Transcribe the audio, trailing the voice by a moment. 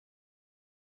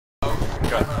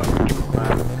I'm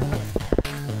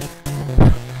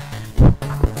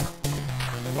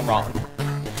wrong.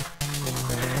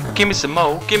 Give me some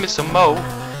more, give me some more.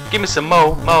 Give me some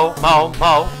more, more.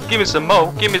 Give me some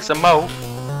more, give me some more.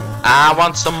 I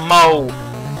want some more.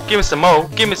 Give me some more,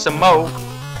 give me some more.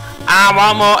 I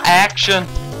want more action.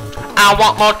 I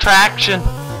want more traction.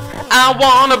 I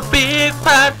want a big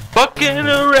fat fucking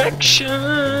erection.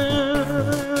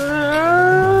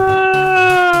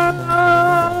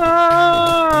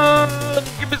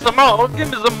 Give me some more, give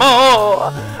me some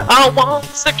more. I want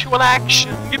sexual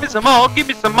action. Give me some more, give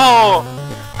me some more.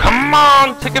 Come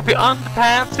on, take off your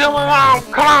underpants. Come on,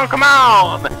 come on, come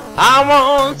on. I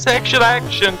want sexual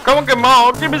action. Come on, come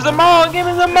on. Give me some more, give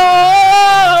me some more.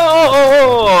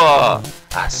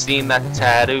 I seen that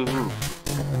tattoo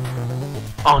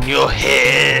on your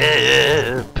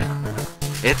hip.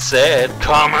 It said,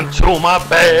 come into my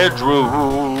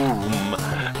bedroom.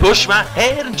 Push my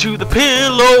head into the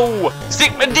pillow.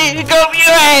 Stick my dick over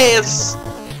your ass.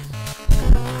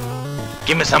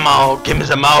 Give me some more, give me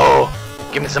some more.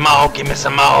 Give me some more, give me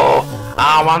some more.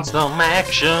 I want some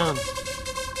action.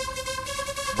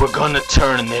 We're gonna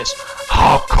turn this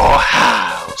hardcore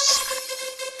house.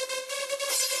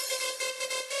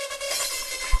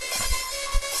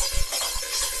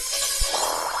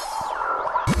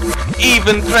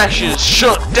 Even thrashers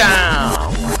shut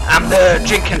down. I'm there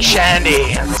drinking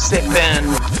shandy and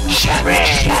sipping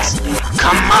shandy.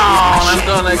 Come on, I'm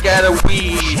gonna get a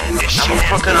weed. I'm a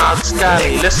fucking hot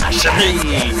Scotty, listen to me.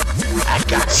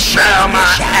 Smell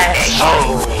my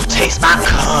asshole, taste my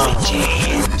cum.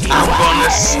 I'm gonna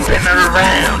spin it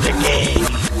around again.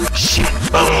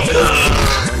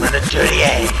 Bubblegum and a dirty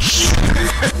ass.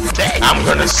 I'm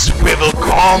gonna swivel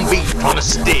corned beef on a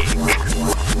stick.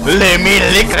 Let me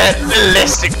lick that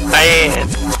elastic band.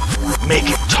 Make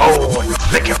it toe and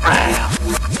flick it round.